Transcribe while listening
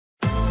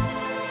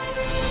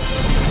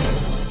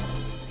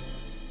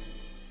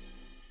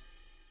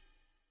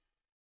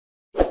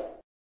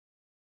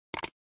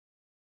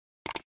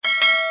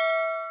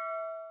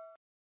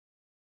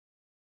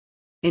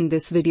In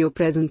this video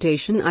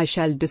presentation I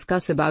shall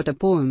discuss about a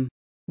poem.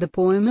 The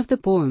poem of the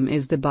poem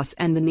is The Bus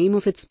and the name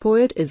of its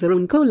poet is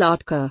Arun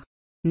Kolatkar.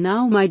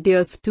 Now my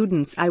dear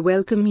students, I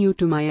welcome you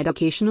to my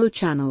educational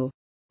channel.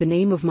 The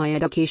name of my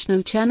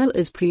educational channel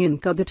is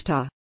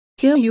withThe.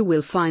 Here you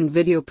will find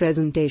video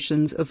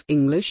presentations of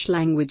English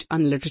language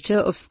and literature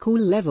of school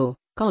level,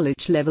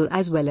 college level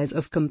as well as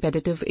of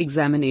competitive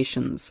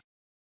examinations.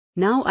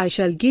 Now I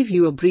shall give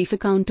you a brief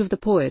account of the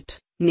poet,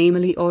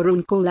 namely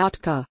Arun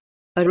Kolatkar.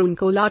 Arun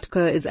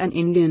Kolatkar is an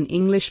Indian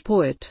English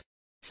poet.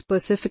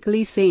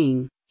 Specifically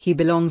saying, he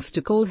belongs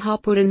to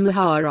Kolhapur in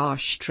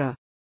Maharashtra.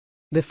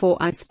 Before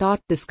I start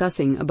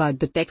discussing about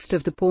the text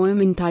of the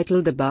poem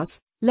entitled The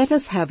Bus, let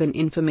us have an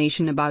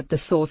information about the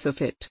source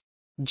of it.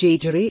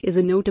 Jejuri is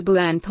a notable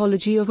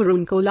anthology of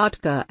Arun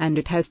Kolatkar and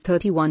it has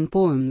 31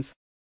 poems.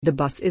 The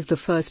Bus is the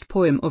first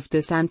poem of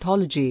this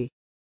anthology.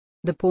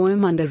 The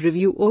poem under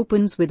review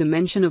opens with a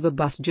mention of a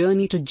bus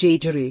journey to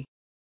Jejuri.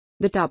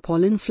 The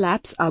tarpaulin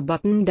flaps are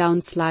buttoned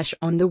down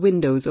 / on the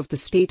windows of the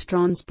state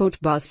transport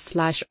bus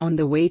 / on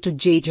the way to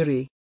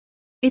Jejuri.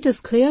 It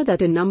is clear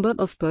that a number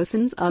of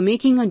persons are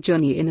making a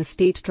journey in a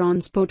state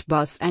transport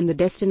bus and the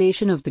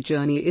destination of the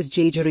journey is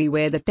Jejuri,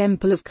 where the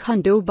temple of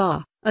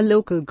Khandoba, a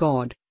local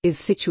god, is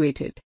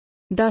situated.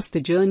 Thus the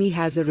journey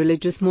has a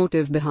religious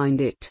motive behind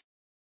it.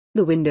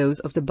 The windows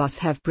of the bus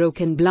have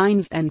broken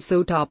blinds and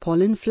so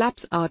tarpaulin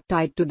flaps are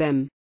tied to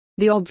them.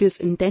 The obvious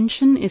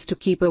intention is to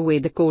keep away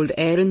the cold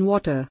air and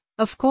water,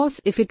 of course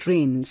if it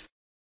rains.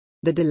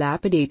 The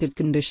dilapidated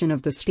condition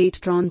of the state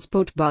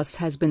transport bus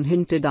has been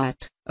hinted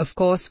at, of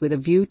course with a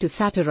view to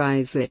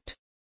satirize it.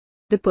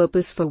 The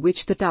purpose for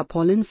which the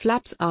tarpaulin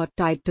flaps are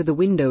tied to the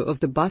window of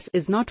the bus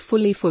is not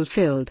fully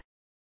fulfilled.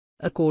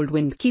 A cold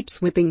wind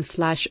keeps whipping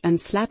 / and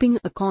slapping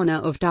a corner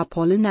of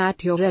tarpaulin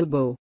at your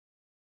elbow.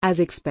 As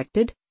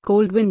expected,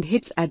 cold wind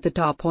hits at the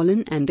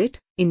tarpaulin and it,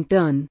 in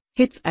turn,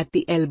 hits at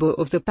the elbow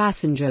of the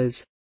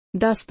passengers.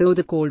 Thus though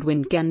the cold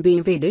wind can be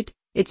evaded,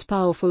 its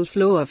powerful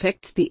flow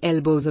affects the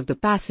elbows of the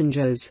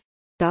passengers.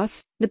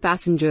 Thus, the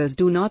passengers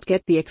do not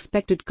get the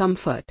expected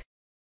comfort.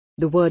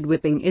 The word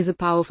whipping is a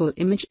powerful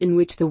image in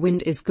which the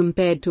wind is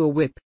compared to a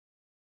whip.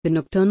 The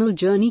nocturnal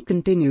journey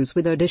continues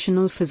with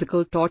additional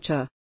physical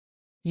torture.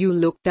 You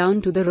look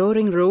down to the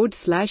roaring road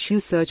 / you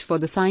search for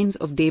the signs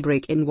of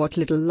daybreak in what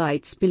little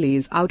light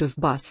spills out of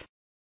bus.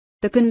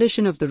 The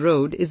condition of the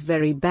road is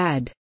very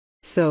bad.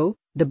 So,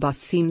 the bus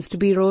seems to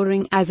be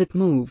roaring as it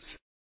moves.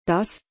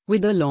 Thus,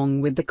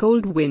 along with the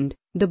cold wind,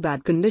 the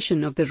bad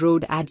condition of the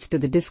road adds to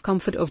the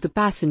discomfort of the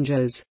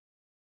passengers.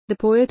 The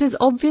poet is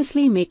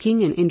obviously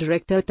making an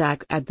indirect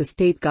attack at the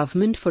state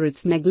government for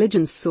its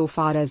negligence so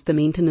far as the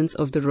maintenance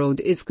of the road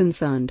is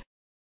concerned.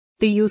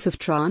 The use of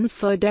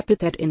transferred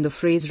epithet in the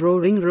phrase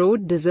roaring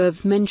road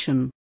deserves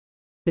mention.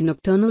 The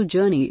nocturnal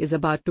journey is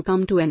about to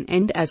come to an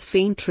end as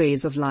faint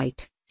rays of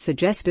light,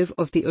 suggestive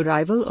of the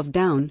arrival of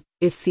dawn,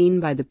 is seen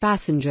by the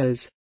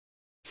passengers.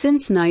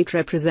 Since night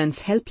represents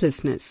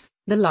helplessness,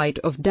 the light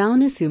of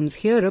dawn assumes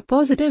here a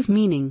positive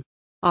meaning.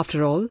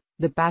 After all,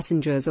 the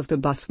passengers of the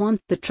bus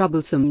want the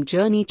troublesome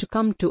journey to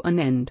come to an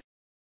end.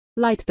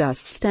 Light thus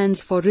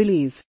stands for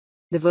release.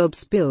 The verb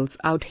spills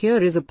out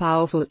here is a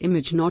powerful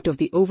image not of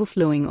the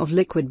overflowing of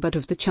liquid but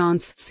of the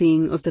chance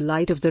seeing of the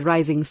light of the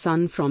rising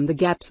sun from the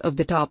gaps of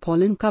the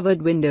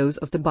tarpaulin-covered windows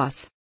of the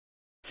bus.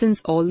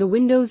 Since all the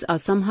windows are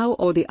somehow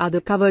or the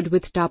other covered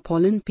with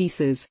tarpaulin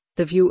pieces,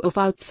 the view of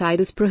outside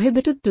is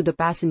prohibited to the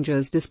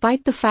passengers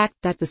despite the fact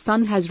that the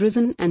sun has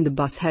risen and the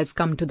bus has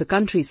come to the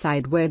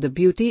countryside where the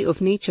beauty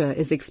of nature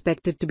is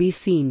expected to be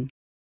seen.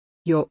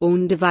 Your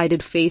own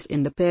divided face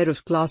in the pair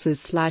of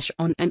glasses /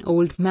 on an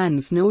old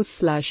man's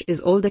nose / is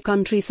all the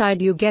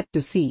countryside you get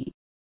to see.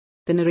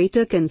 The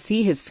narrator can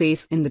see his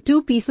face in the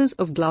two pieces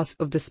of glass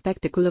of the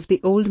spectacle of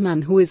the old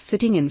man who is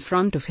sitting in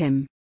front of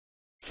him.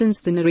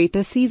 Since the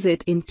narrator sees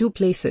it in two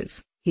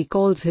places, he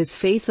calls his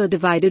face a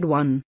divided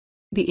one.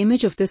 The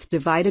image of this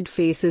divided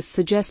face is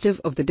suggestive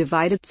of the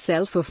divided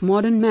self of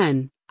modern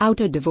man,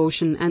 outer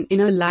devotion and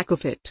inner lack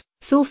of it,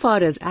 so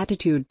far as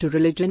attitude to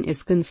religion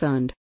is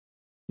concerned.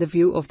 The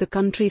view of the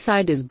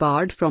countryside is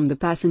barred from the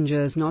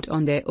passengers not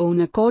on their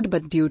own accord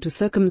but due to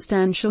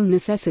circumstantial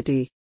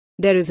necessity.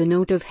 There is a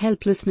note of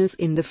helplessness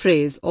in the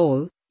phrase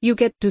all you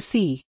get to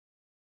see.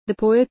 The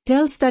poet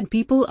tells that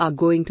people are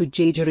going to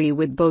Jejuri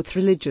with both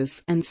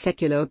religious and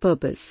secular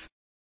purpose.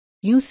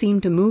 You seem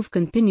to move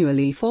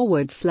continually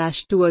forward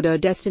 / toward a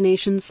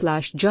destination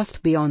 /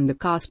 just beyond the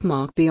caste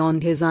mark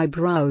beyond his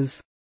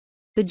eyebrows.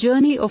 The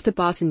journey of the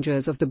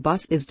passengers of the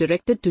bus is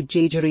directed to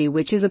Jejuri,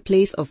 which is a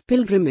place of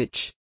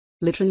pilgrimage.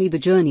 Literally the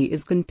journey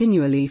is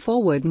continually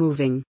forward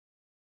moving.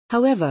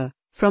 However,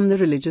 from the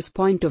religious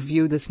point of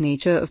view this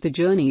nature of the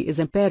journey is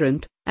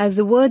apparent, as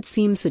the word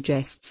seem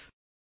suggests.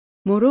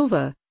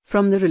 Moreover,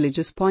 from the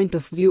religious point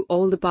of view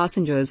all the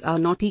passengers are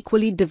not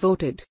equally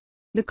devoted.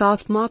 The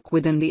caste mark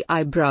within the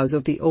eyebrows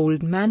of the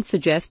old man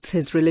suggests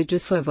his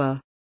religious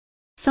fervor.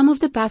 Some of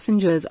the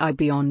passengers are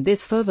beyond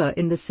this fervor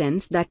in the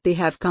sense that they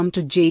have come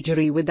to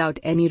Jejuri without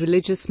any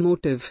religious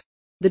motive.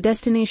 The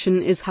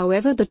destination is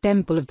however the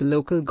temple of the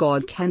local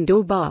god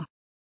Khandoba.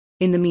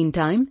 In the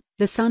meantime,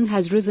 the sun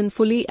has risen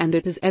fully and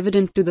it is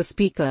evident to the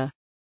speaker.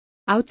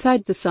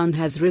 Outside, the sun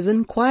has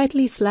risen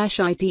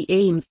quietly/it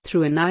aims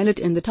through an eyelet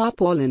in the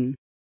tarpaulin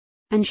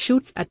and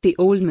shoots at the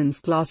old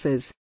man's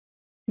glasses.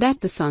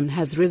 That the sun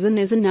has risen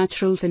is a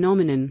natural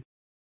phenomenon.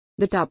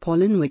 The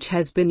tarpaulin, which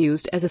has been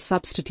used as a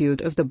substitute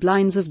of the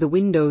blinds of the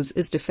windows,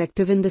 is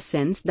defective in the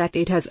sense that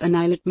it has an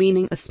eyelet,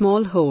 meaning a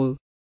small hole.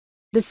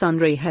 The sun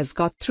ray has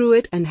got through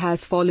it and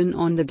has fallen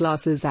on the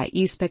glasses,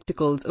 i.e.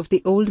 spectacles, of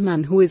the old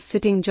man who is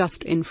sitting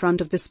just in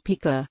front of the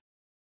speaker.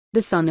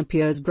 The sun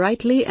appears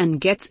brightly and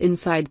gets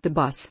inside the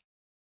bus.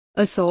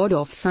 A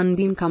sawed-off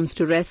sunbeam comes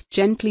to rest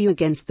gently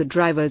against the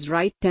driver's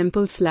right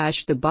temple.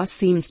 The bus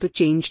seems to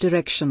change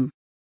direction.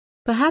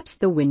 Perhaps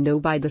the window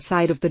by the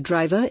side of the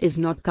driver is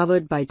not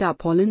covered by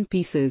tarpaulin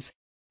pieces.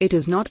 It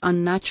is not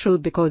unnatural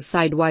because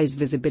sidewise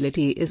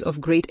visibility is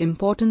of great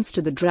importance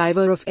to the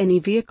driver of any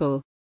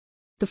vehicle.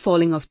 The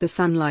falling of the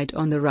sunlight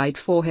on the right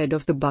forehead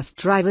of the bus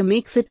driver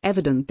makes it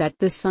evident that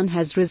the sun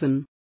has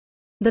risen.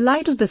 The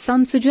light of the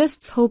sun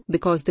suggests hope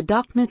because the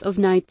darkness of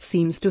night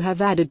seems to have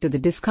added to the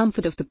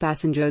discomfort of the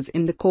passengers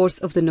in the course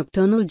of the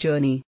nocturnal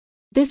journey.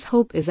 This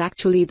hope is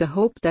actually the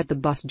hope that the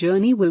bus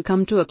journey will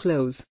come to a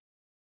close.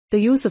 The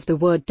use of the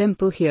word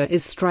temple here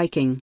is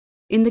striking.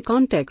 In the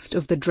context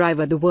of the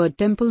driver, the word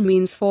temple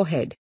means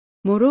forehead.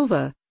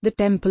 Moreover, the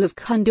temple of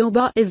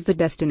Khandoba is the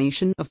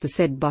destination of the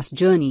said bus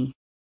journey.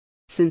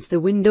 Since the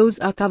windows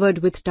are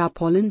covered with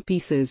tarpaulin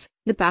pieces,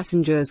 the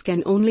passengers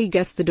can only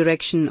guess the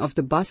direction of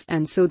the bus,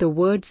 and so the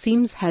word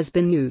seems has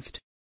been used.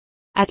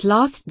 At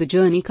last the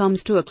journey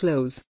comes to a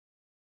close.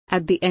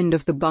 At the end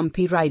of the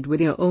bumpy ride with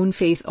your own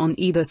face on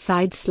either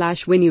side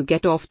 / when you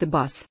get off the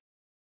bus.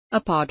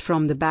 Apart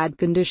from the bad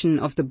condition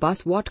of the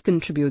bus, what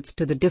contributes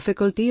to the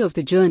difficulty of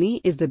the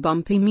journey is the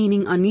bumpy,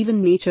 meaning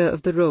uneven nature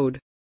of the road.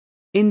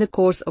 In the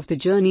course of the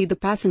journey, the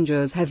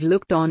passengers have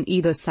looked on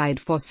either side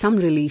for some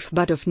relief,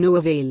 but of no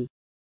avail.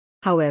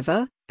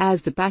 However,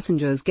 as the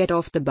passengers get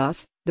off the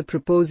bus, the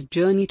proposed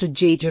journey to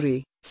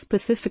Jejuri,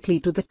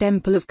 specifically to the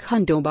temple of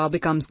Khandoba,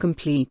 becomes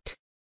complete.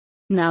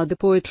 Now the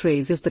poet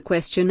raises the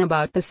question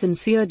about the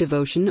sincere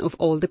devotion of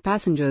all the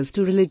passengers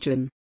to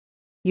religion.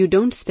 You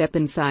don't step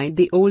inside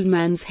the old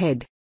man's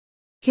head.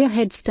 Here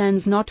head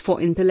stands not for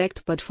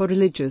intellect but for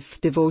religious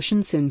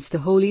devotion, since the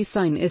holy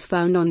sign is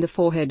found on the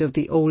forehead of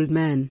the old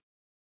man.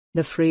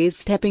 The phrase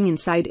stepping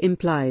inside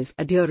implies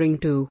adhering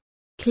to.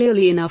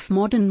 Clearly enough,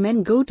 modern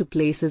men go to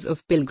places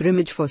of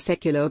pilgrimage for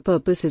secular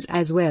purposes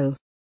as well.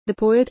 The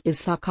poet is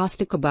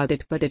sarcastic about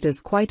it, but it is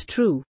quite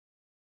true.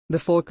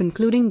 Before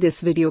concluding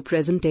this video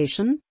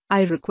presentation,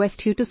 I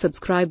request you to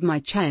subscribe my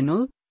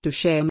channel, to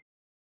share